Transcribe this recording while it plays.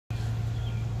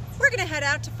we're gonna head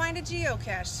out to find a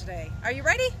geocache today. Are you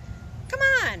ready? Come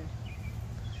on.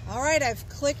 All right, I've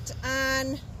clicked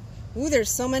on, ooh, there's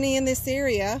so many in this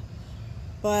area,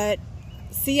 but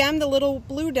see, I'm the little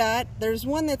blue dot. There's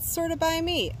one that's sort of by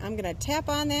me. I'm gonna tap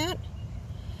on that.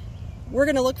 We're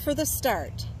gonna look for the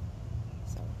start.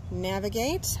 So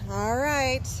navigate. All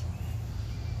right.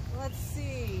 Let's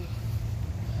see.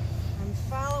 I'm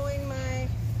following my,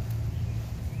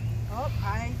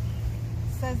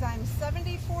 says I'm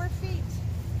 74 feet,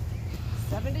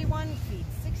 71 feet,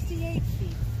 68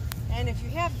 feet. And if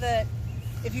you have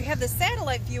the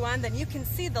satellite view on, then you can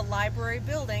see the library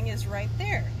building is right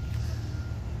there.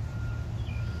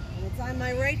 And it's on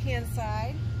my right-hand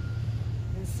side.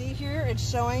 And see here, it's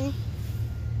showing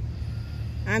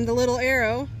I'm the little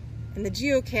arrow, and the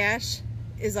geocache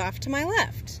is off to my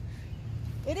left.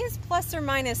 It is plus or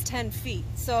minus 10 feet,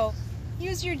 so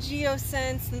use your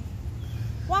geosense and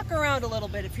walk around a little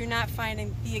bit if you're not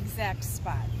finding the exact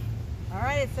spot. All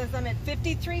right, it says I'm at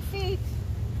 53 feet.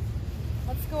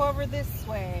 Let's go over this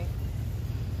way.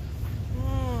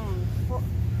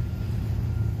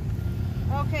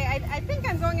 Okay, I think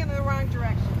I'm going in the wrong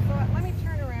direction, so let me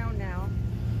turn around now.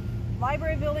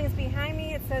 Library building is behind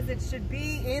me. It says it should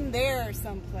be in there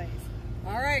someplace.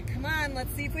 All right, come on,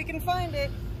 let's see if we can find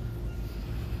it.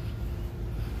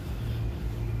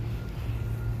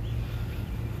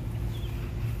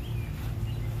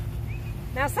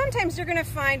 Now, sometimes you're gonna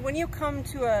find when you come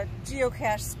to a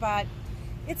geocache spot,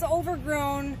 it's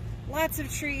overgrown, lots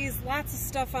of trees, lots of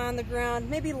stuff on the ground,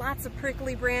 maybe lots of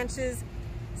prickly branches.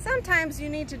 Sometimes you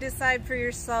need to decide for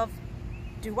yourself,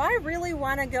 do I really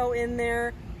wanna go in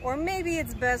there? Or maybe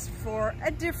it's best for a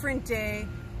different day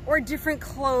or different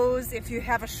clothes if you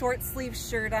have a short sleeve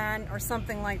shirt on or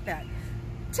something like that.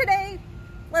 Today,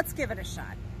 let's give it a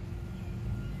shot.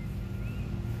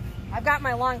 I've got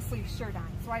my long sleeve shirt on,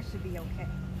 so I should be okay.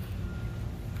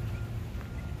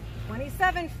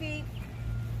 27 feet.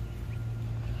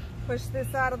 Push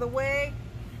this out of the way.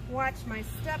 Watch my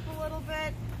step a little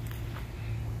bit.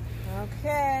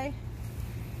 Okay.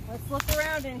 Let's look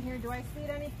around in here. Do I see it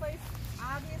any place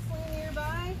obviously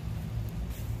nearby?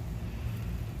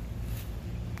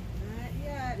 Not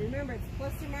yet. Remember, it's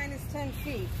plus or minus 10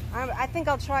 feet. I think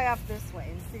I'll try off this way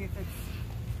and see if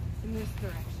it's in this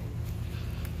direction.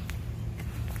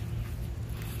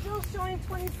 Still showing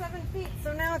 27 feet,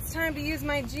 so now it's time to use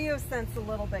my geosense a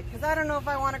little bit, because I don't know if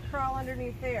I want to crawl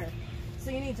underneath there.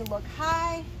 So you need to look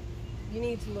high, you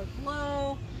need to look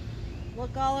low,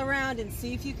 look all around and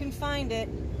see if you can find it.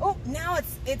 Oh, now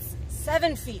it's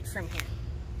 7 feet from here.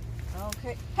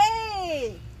 Okay.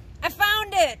 Hey! I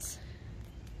found it!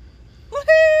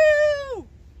 Woohoo!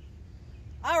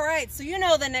 All right, so you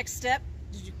know the next step.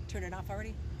 Did you turn it off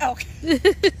already?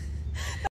 Okay.